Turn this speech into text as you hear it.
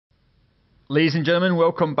Ladies and gentlemen,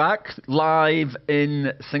 welcome back live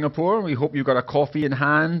in Singapore. We hope you've got a coffee in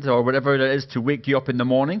hand or whatever it is to wake you up in the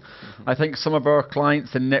morning. I think some of our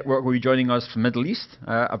clients and network will be joining us from Middle East.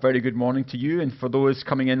 A very good morning to you. And for those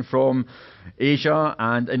coming in from Asia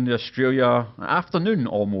and in Australia, afternoon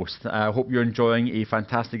almost. I hope you're enjoying a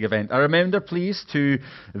fantastic event. A reminder, please, to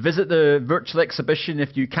visit the virtual exhibition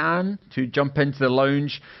if you can, to jump into the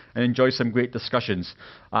lounge and enjoy some great discussions.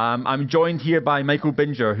 I'm joined here by Michael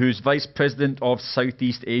Binger, who's Vice President of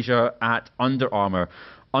Southeast Asia at Under Armour.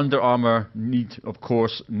 Under Armour need, of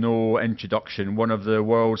course, no introduction. One of the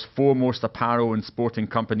world's foremost apparel and sporting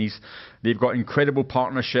companies. They've got incredible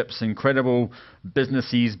partnerships, incredible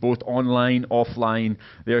businesses, both online, offline.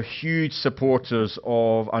 They're huge supporters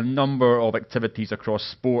of a number of activities across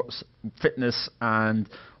sports, fitness, and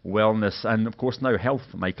wellness, and of course now health,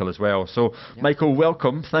 Michael, as well. So, yeah. Michael,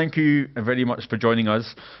 welcome. Thank you very much for joining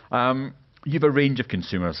us. You have a range of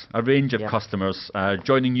consumers, a range of customers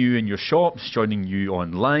joining you in your shops, joining you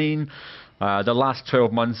online. The last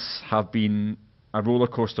 12 months have been a roller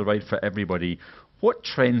coaster ride for everybody. What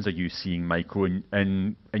trends are you seeing, Michael,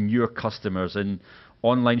 in your customers in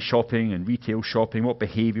online shopping and retail shopping? What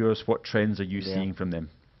behaviors, what trends are you seeing from them?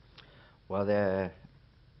 Well, there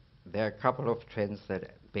are a couple of trends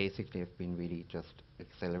that basically have been really just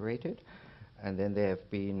accelerated, and then there have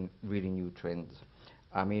been really new trends.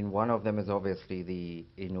 I mean, one of them is obviously the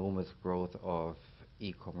enormous growth of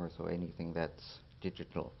e-commerce or anything that's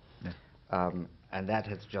digital. Yeah. And that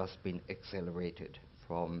has just been accelerated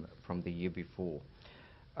from the year before.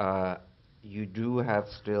 You do have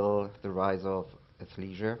still the rise of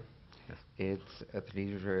athleisure. Yes.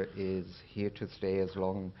 Athleisure is here to stay as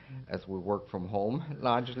long as we work from home,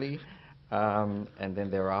 largely. And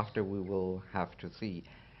then thereafter we will have to see.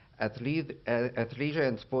 Athleisure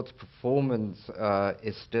and sports performance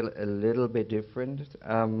is still a little bit different,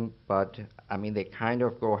 but I mean they kind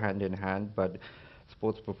of go hand in hand, but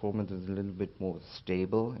sports performance is a little bit more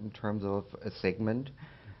stable in terms of a segment.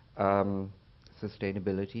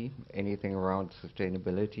 Sustainability, anything around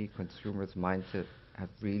sustainability, consumers' mindset have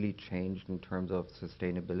really changed in terms of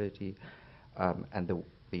sustainability, and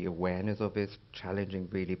the awareness of it, challenging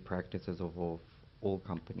really practices of all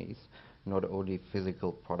companies, not only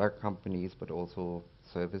physical product companies, but also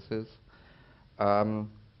services. And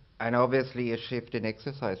obviously a shift in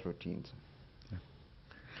exercise routines. Yeah.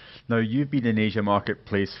 Now, you've been in Asia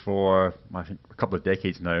marketplace for, I think, a couple of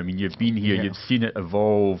decades now. I mean, you've been here, you've seen it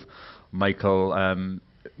evolve, Michael,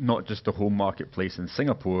 not just the home marketplace in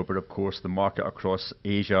Singapore, but of course the market across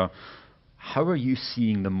Asia. How are you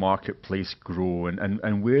seeing the marketplace grow,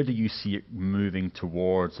 and where do you see it moving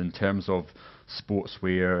towards in terms of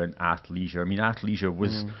sportswear and athleisure? I mean, athleisure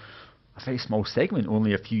was a very small segment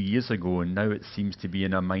only a few years ago, and now it seems to be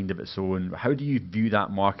in a mind of its own. How do you view that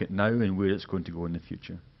market now and where it's going to go in the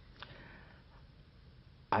future?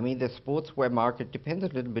 I mean, the sportswear market depends a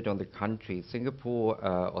little bit on the country. Singapore,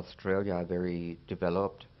 Australia are very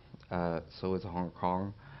developed, so is Hong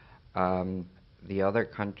Kong. The other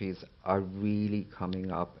countries are really coming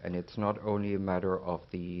up, and it's not only a matter of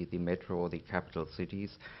the metro or the capital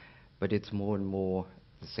cities, but it's more and more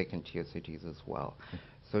the second-tier cities as well.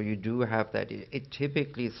 So you do have that. It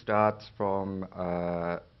typically starts from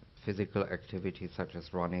physical activities such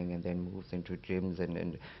as running, and then moves into gyms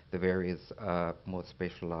and the various more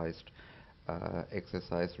specialized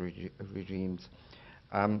exercise regimes.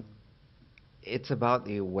 It's about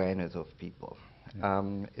the awareness of people.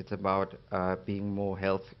 It's about being more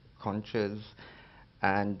health conscious,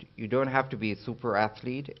 and you don't have to be a super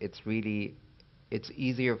athlete. It's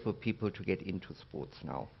easier for people to get into sports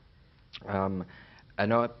now.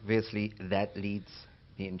 And obviously that leads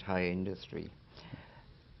the entire industry.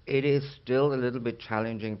 It is still a little bit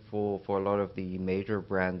challenging for a lot of the major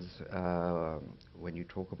brands when you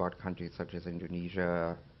talk about countries such as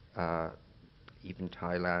Indonesia, even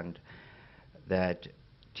Thailand, that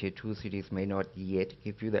Tier 2 cities may not yet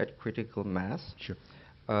give you that critical mass. Sure.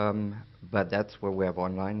 But that's where we have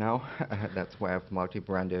online now. That's where I have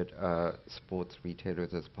multi-branded sports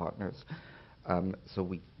retailers as partners. So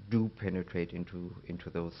we do penetrate into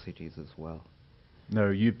those cities as well. Now,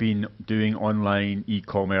 you've been doing online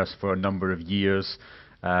e-commerce for a number of years.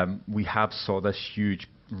 We have saw this huge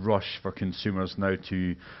rush for consumers now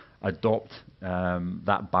to adopt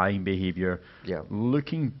that buying behavior. Yeah.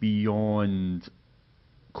 Looking beyond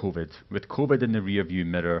COVID, with COVID in the rearview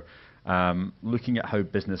mirror, looking at how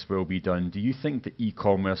business will be done, do you think that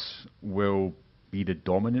e-commerce will be the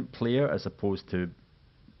dominant player as opposed to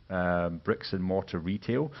bricks and mortar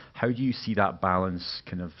retail? How do you see that balance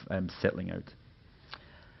kind of settling out?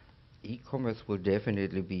 E-commerce will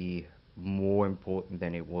definitely be more important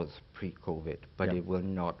than it was pre-COVID, but Yeah. it will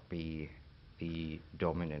not be the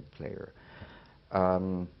dominant player.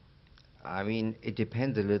 Um, I mean, it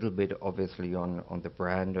depends a little bit, obviously, on the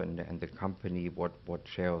brand and the company, what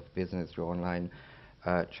share of business your online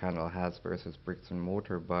channel has versus bricks and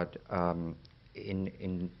mortar. But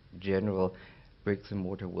in general, bricks and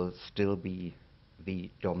mortar will still be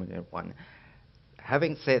the dominant one.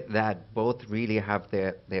 Having said that, both really have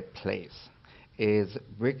their place. Is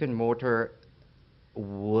brick and mortar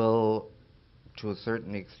will, to a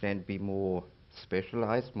certain extent, be more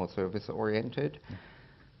specialized, more service oriented.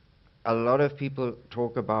 A lot of people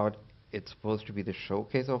talk about it's supposed to be the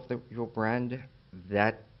showcase of your brand.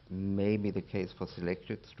 That may be the case for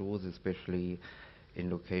selected stores, especially in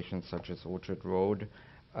locations such as Orchard Road,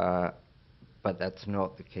 uh, but that's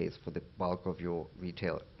not the case for the bulk of your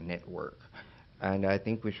retail network. And I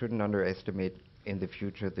think we shouldn't underestimate in the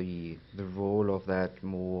future the role of that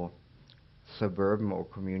more suburban or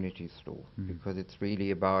community store, because it's really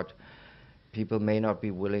about people may not be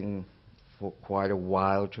willing for quite a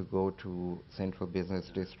while to go to central business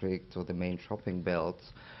districts or the main shopping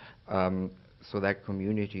belts. Um, so that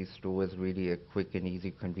community store is really a quick and easy,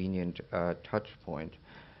 convenient touch point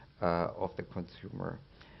of the consumer.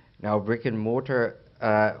 Now, brick and mortar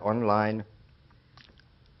online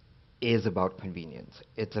is about convenience.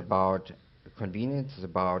 It's about convenience, it's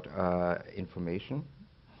about information.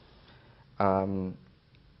 Um,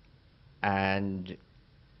 and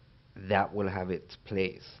that will have its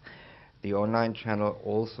place. The online channel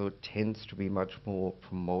also tends to be much more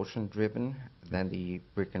promotion driven than the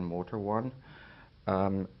brick and mortar one.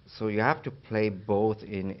 So you have to play both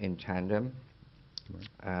in tandem,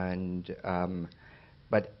 and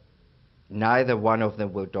but neither one of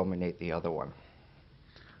them will dominate the other one.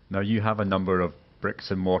 Now, you have a number of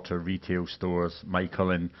bricks and mortar retail stores,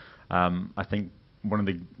 Michael, and I think one of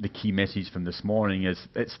the key messages from this morning is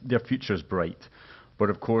their future is bright. But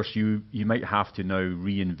of course, you might have to now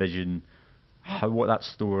re-envision what that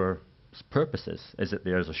store's purpose is. Is it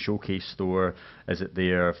there as a showcase store? Is it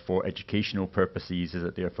there for educational purposes? Is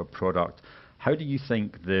it there for product? How do you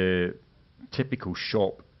think the typical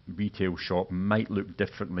retail shop, might look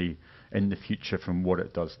differently in the future from what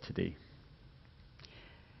it does today?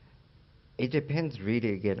 It depends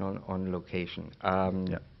really again on location.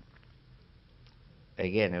 Yeah.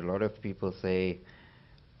 Again, a lot of people say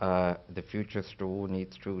the future store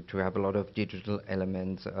needs to have a lot of digital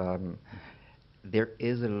elements. There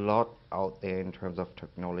is a lot out there in terms of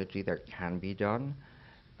technology that can be done.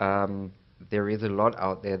 There is a lot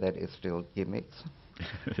out there that is still gimmicks,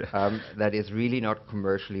 that is really not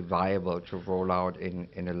commercially viable to roll out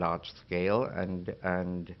in a large scale,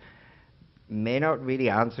 and may not really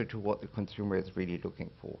answer to what the consumer is really looking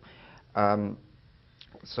for.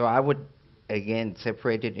 So I would again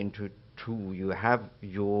separate it into two. You have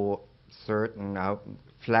your certain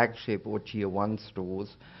flagship or tier one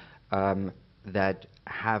stores that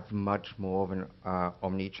have much more of an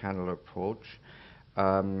omni-channel approach,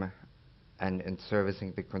 and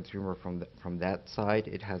servicing the consumer from that side.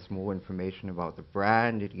 It has more information about the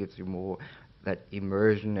brand. It gives you more that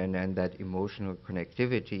immersion and that emotional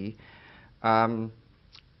connectivity. And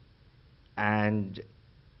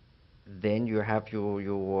then you have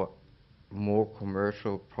your more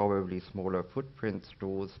commercial, probably smaller footprint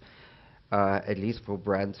stores, at least for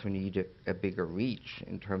brands who need a bigger reach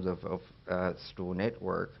in terms of store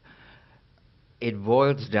network. It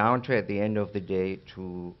boils down to, at the end of the day,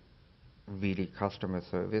 to really customer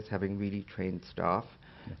service, having really trained staff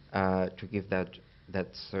to give that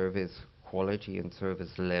service quality and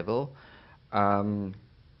service level.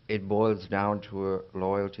 It boils down to a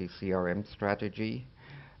loyalty CRM strategy.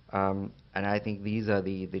 And I think these are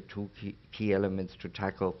the two key elements to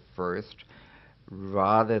tackle first,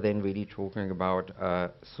 rather than really talking about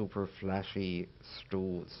super flashy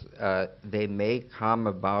stores. They may come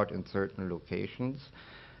about in certain locations,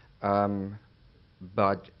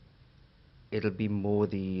 but it'll be more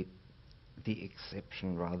the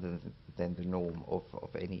exception rather than the norm of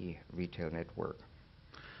any retail network.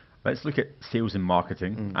 Let's look at sales and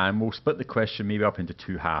marketing, and we'll split the question maybe up into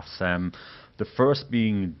two halves. The first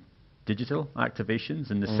being digital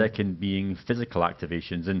activations, and the second being physical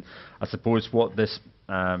activations. And I suppose what this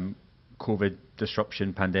COVID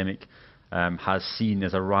disruption pandemic has seen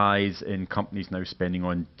is a rise in companies now spending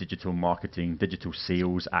on digital marketing, digital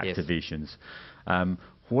sales activations. Yes.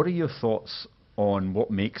 What are your thoughts on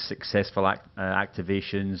what makes successful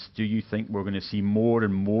activations? Do you think we're going to see more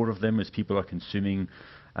and more of them as people are consuming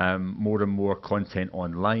more and more content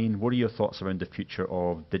online? What are your thoughts around the future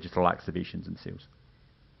of digital activations and sales?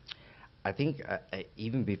 I think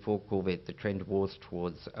even before COVID, the trend was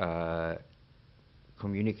towards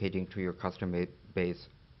communicating to your customer base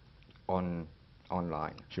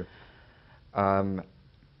online. Sure. Um,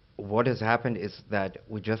 what has happened is that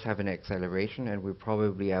we just have an acceleration, and we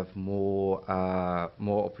probably have more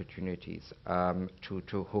opportunities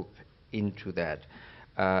to hook into that.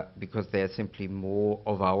 Because there are simply more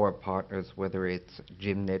of our partners, whether it's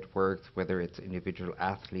gym networks, whether it's individual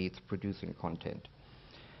athletes producing content.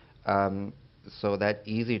 Um, so that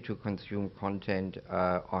easy to consume content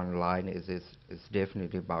online is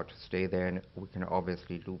definitely about to stay there, and we can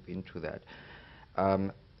obviously loop into that.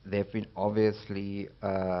 There have been obviously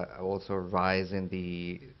also a rise in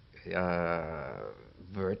the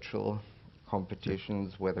virtual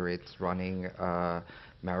competitions, whether it's running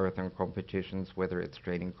marathon competitions, whether it's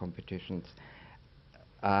training competitions.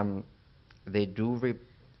 Um, they do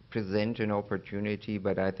represent an opportunity,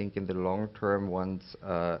 but I think in the long term, once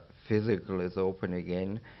physical is open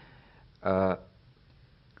again, uh,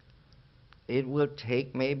 it will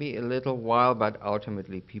take maybe a little while, but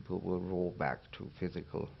ultimately people will roll back to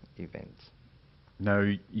physical events.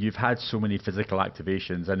 Now, you've had so many physical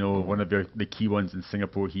activations. I know one of the key ones in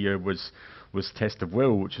Singapore here was Test of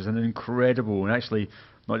Will, which was an incredible, and actually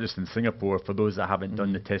not just in Singapore, for those that haven't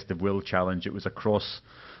done the Test of Will challenge, it was across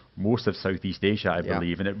most of Southeast Asia, I Yeah.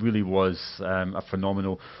 believe, and it really was a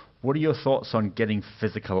phenomenal. What are your thoughts on getting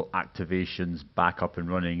physical activations back up and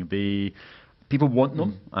running? People want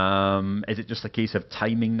them. Is it just a case of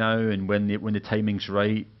timing now, and when the timing's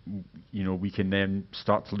right, we can then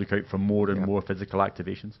start to look out for more and Yeah. more physical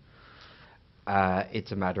activations?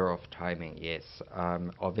 It's a matter of timing, yes.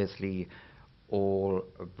 Obviously, all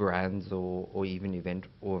brands or even event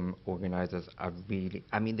organizers are really,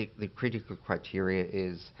 I mean, the critical criteria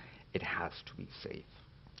is it has to be safe.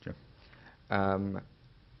 Sure. Um,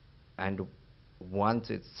 and once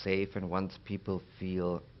it's safe and once people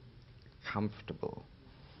feel comfortable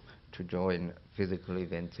to join physical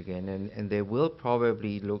events again, and they will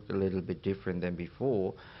probably look a little bit different than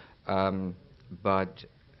before, but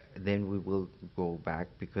then we will go back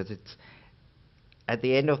because it's at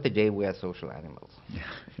the end of the day we are social animals.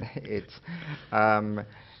 It's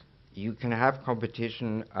you can have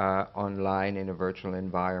competition online in a virtual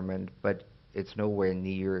environment, but it's nowhere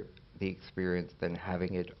near the experience than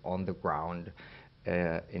having it on the ground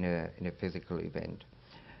in a physical event.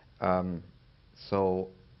 Um, so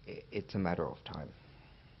it's a matter of time.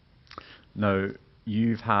 Now,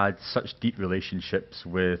 you've had such deep relationships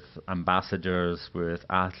with ambassadors, with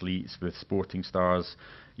athletes, with sporting stars,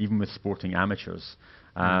 even with sporting amateurs.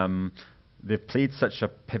 They've played such a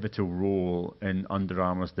pivotal role in Under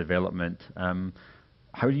Armour's development.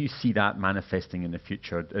 How do you see that manifesting in the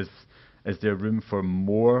future? Is there room for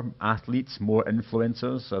more athletes, more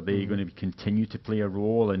influencers? Are they going to continue to play a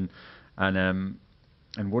role? And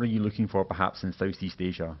what are you looking for perhaps in Southeast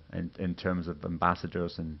Asia in terms of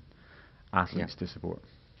ambassadors and athletes to support?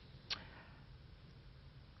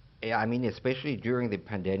 Yeah, I mean, especially during the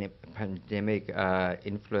pandemic,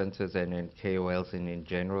 influencers and KOLs in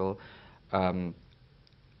general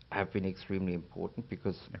have been extremely important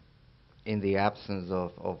because in the absence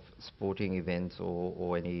of sporting events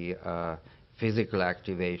or any physical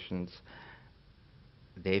activations,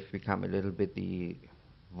 they've become a little bit the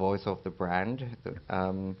voice of the brand.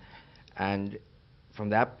 And from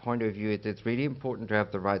that point of view, it's really important to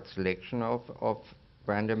have the right selection of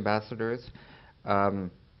brand ambassadors.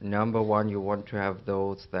 Number one, you want to have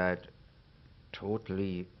those that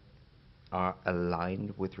totally are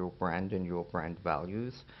aligned with your brand and your brand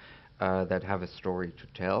values, that have a story to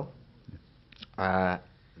tell,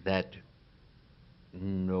 that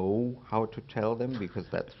know how to tell them, because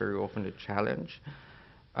that's very often a challenge,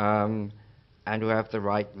 and who have the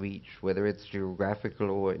right reach, whether it's geographical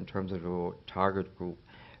or in terms of your target group.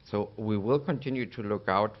 So we will continue to look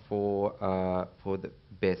out for the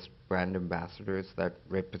best brand ambassadors that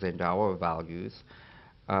represent our values,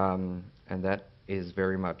 and that is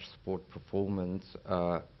very much sport performance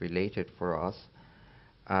related for us.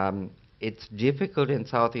 It's difficult in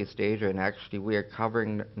Southeast Asia, and actually we are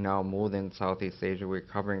covering now more than Southeast Asia. We're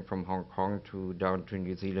covering from Hong Kong to down to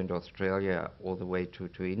New Zealand, Australia, all the way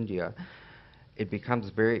to India. It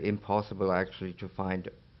becomes very impossible actually to find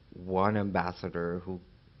one ambassador who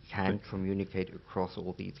can communicate across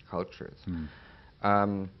all these cultures.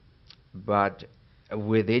 But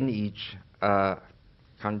within each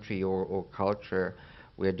country or culture,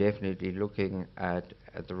 we're definitely looking at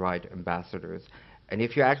the right ambassadors. And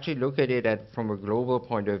if you actually look at it from a global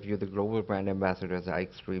point of view, the global brand ambassadors are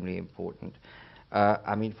extremely important.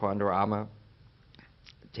 I mean, for Under Armour,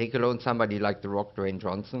 take alone somebody like The Rock, Dwayne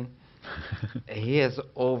Johnson. He has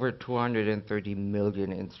over 230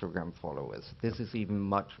 million Instagram followers. This is even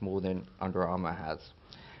much more than Under Armour has.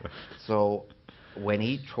 So when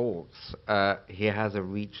he talks, he has a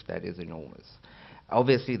reach that is enormous.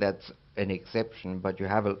 Obviously, that's an exception, but you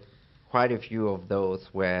have quite a few of those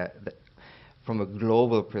where, from a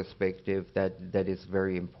global perspective, that is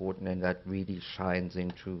very important and that really shines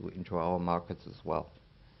into our markets as well.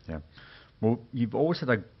 Yeah. Well, you've always had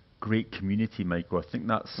a great community, Michael. I think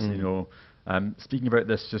that's, speaking about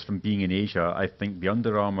this just from being in Asia, I think the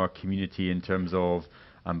Under Armour community in terms of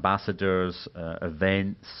ambassadors,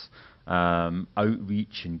 events,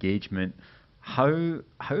 outreach, engagement, how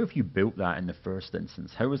have you built that in the first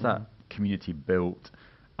instance? How was that community built?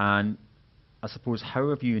 And I suppose, how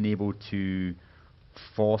have you been able to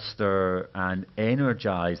foster and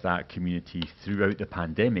energize that community throughout the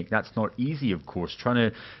pandemic? That's not easy, of course, trying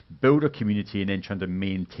to build a community and then trying to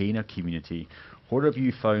maintain a community. What have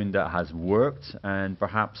you found that has worked, and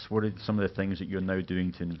perhaps what are some of the things that you're now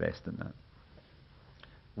doing to invest in that?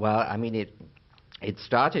 Well, I mean, it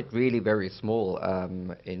started really very small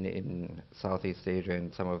in Southeast Asia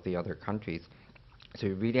and some of the other countries. So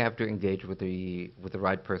you really have to engage with the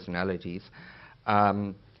right personalities.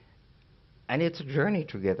 And it's a journey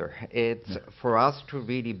together. It's for us to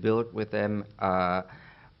really build with them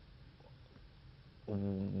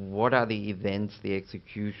what are the events, the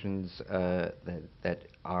executions that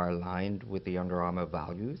are aligned with the Under Armour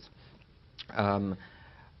values.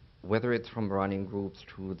 Whether it's from running groups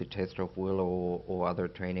to the test of will or other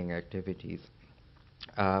training activities.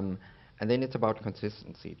 And then it's about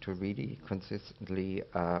consistency, to really consistently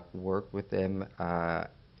work with them.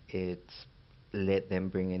 It's let them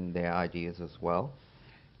bring in their ideas as well.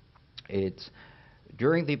 It's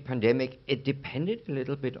during the pandemic, it depended a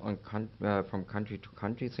little bit on from country to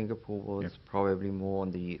country. Singapore was probably more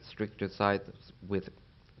on the stricter side with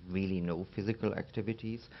really no physical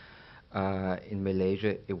activities. In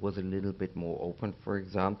Malaysia, it was a little bit more open, for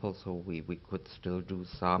example, so we could still do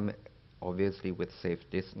some, obviously with safe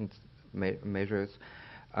distance measures,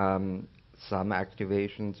 some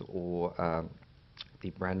activations, or the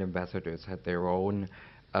brand ambassadors had their own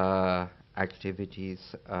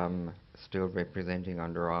activities still representing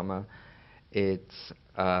Under Armour. It's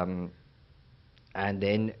and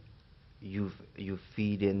then you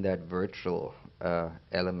feed in that virtual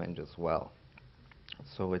element as well.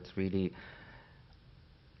 So it's really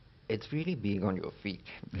being on your feet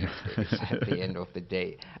these days at the end of the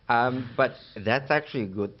day. But that's actually a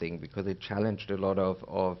good thing because it challenged a lot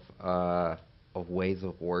of ways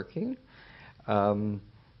of working that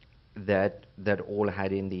all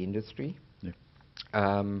had in the industry.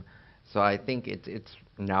 So I think it's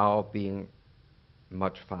now being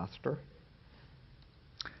much faster.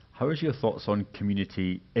 How is your thoughts on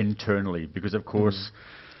community internally? Because of course,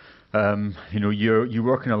 you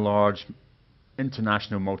work in a large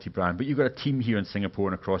international multi-brand, but you've got a team here in Singapore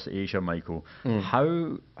and across Asia, Michael.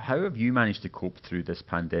 How have you managed to cope through this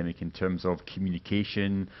pandemic in terms of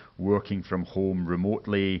communication, working from home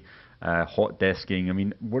remotely, hot desking? I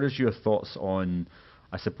mean, what is your thoughts on,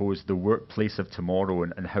 I suppose, the workplace of tomorrow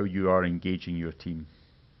and how you are engaging your team?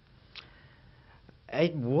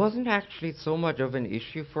 It wasn't actually so much of an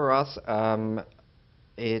issue for us.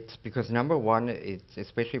 It's because number one, it's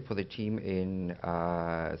especially for the team in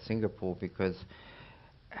Singapore, because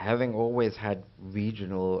having always had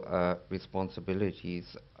regional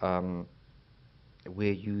responsibilities,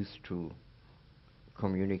 we're used to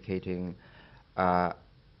communicating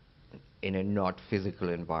in a not physical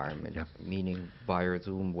environment, meaning via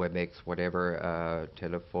Zoom, WebEx, whatever,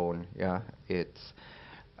 telephone. It's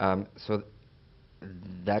so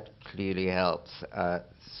that clearly helps.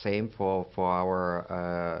 Same for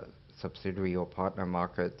our subsidiary or partner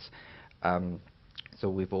markets. So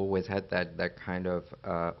we've always had that kind of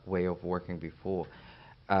way of working before.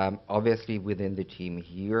 Obviously, within the team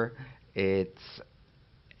here,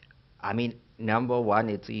 number one,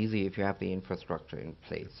 it's easy if you have the infrastructure in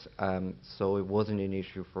place. So it wasn't an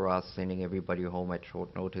issue for us sending everybody home at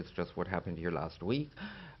short notice, just what happened here last week.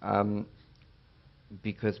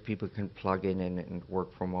 Because people can plug in and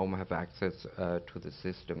work from home, have access to the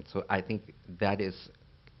system. So I think that is,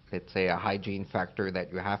 let's say, a hygiene factor that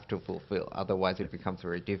you have to fulfill. Otherwise, it becomes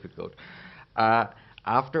very difficult.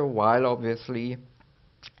 After a while, obviously,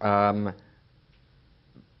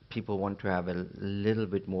 people want to have a little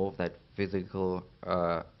bit more of that physical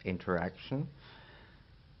interaction.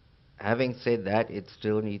 Having said that, it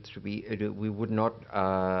still needs to be, we would not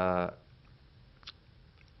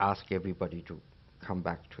ask everybody to come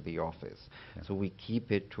back to the office. So we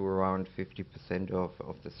keep it to around 50%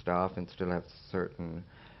 of the staff and still have certain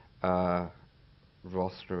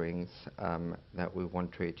rosterings that we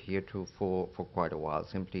want to adhere to for quite a while,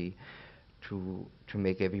 simply to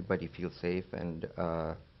make everybody feel safe and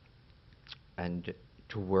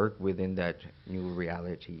to work within that new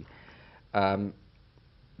reality.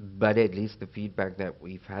 But at least the feedback that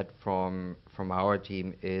we've had from our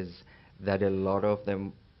team is that a lot of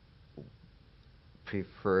them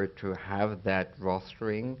prefer to have that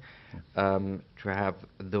rostering, to have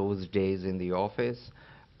those days in the office,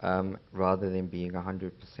 rather than being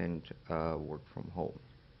 100% work from home.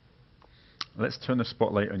 Let's turn the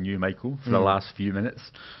spotlight on you, Michael, for the last few minutes.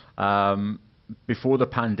 Before the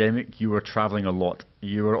pandemic, you were traveling a lot.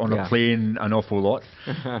 You were on a plane an awful lot.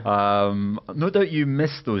 No doubt you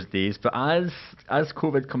miss those days, but as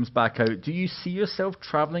COVID comes back out, do you see yourself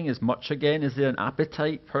traveling as much again? Is there an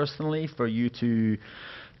appetite personally for you to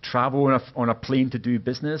travel on a plane to do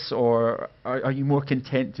business, or are you more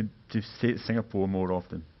content to stay at Singapore more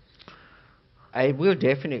often? It will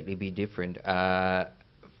definitely be different. I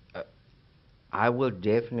will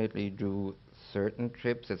definitely do certain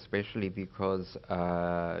trips, especially because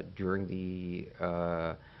during the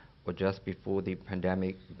or just before the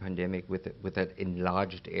pandemic with that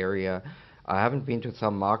enlarged area, I haven't been to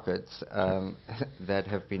some markets that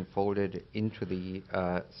have been folded into the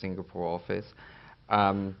Singapore office.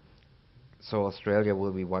 So Australia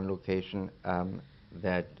will be one location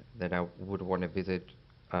that I would want to visit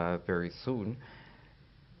very soon.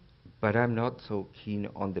 But I'm not so keen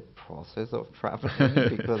on the process of traveling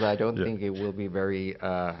because I don't think it will be very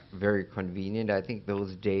convenient. I think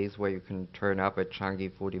those days where you can turn up at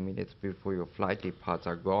Changi 40 minutes before your flight departs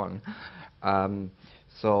are gone.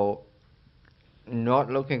 So not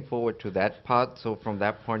looking forward to that part. So from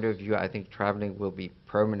that point of view, I think traveling will be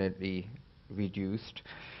permanently reduced,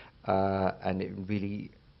 and it really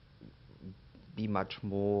be much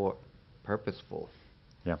more purposeful.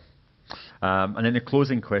 Yeah. And then the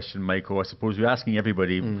closing question, Michael, I suppose we're asking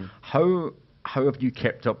everybody, how have you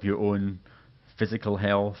kept up your own physical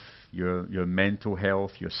health, your mental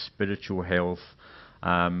health, your spiritual health?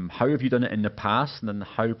 How have you done it in the past, and then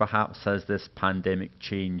how perhaps has this pandemic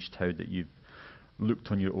changed how that you've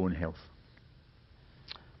looked on your own health?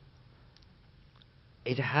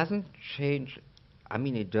 It hasn't changed. I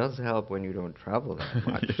mean, it does help when you don't travel that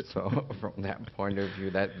much. So from that point of view,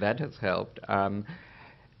 that has helped.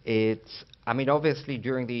 I mean, obviously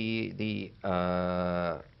during the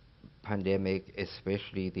pandemic,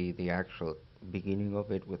 especially the actual beginning of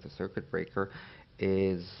it with the circuit breaker,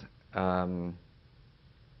 is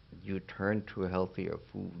you turn to healthier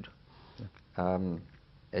food.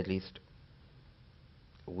 At least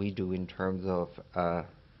we do in terms of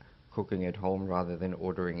cooking at home rather than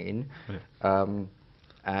ordering in.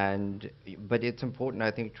 But it's important,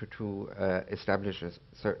 I think, to establish a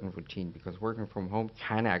certain routine, because working from home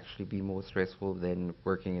can actually be more stressful than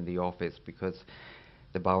working in the office because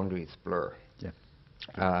the boundaries blur.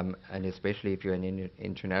 And especially if you're in an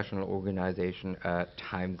international organization,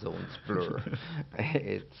 time zones blur.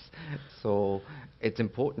 It's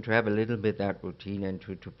important to have a little bit that routine and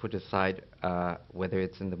to put aside, whether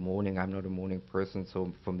it's in the morning. I'm not a morning person,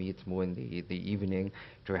 so for me it's more in the evening,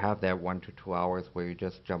 to have that 1 to 2 hours where you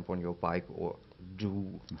just jump on your bike or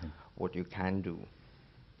do what you can do.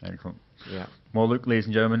 Excellent. Yeah. Well, look, ladies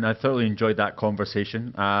and gentlemen, I thoroughly enjoyed that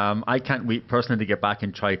conversation. I can't wait personally to get back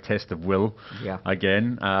and try Test of Will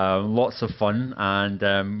again. Lots of fun. And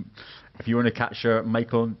if you want to catch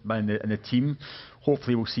Michael and the team,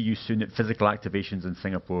 hopefully we'll see you soon at Physical Activations in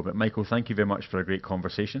Singapore. But Michael, thank you very much for a great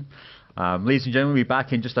conversation. Ladies and gentlemen, we'll be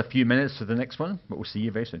back in just a few minutes for the next one, but we'll see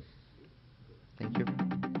you very soon. Thank you.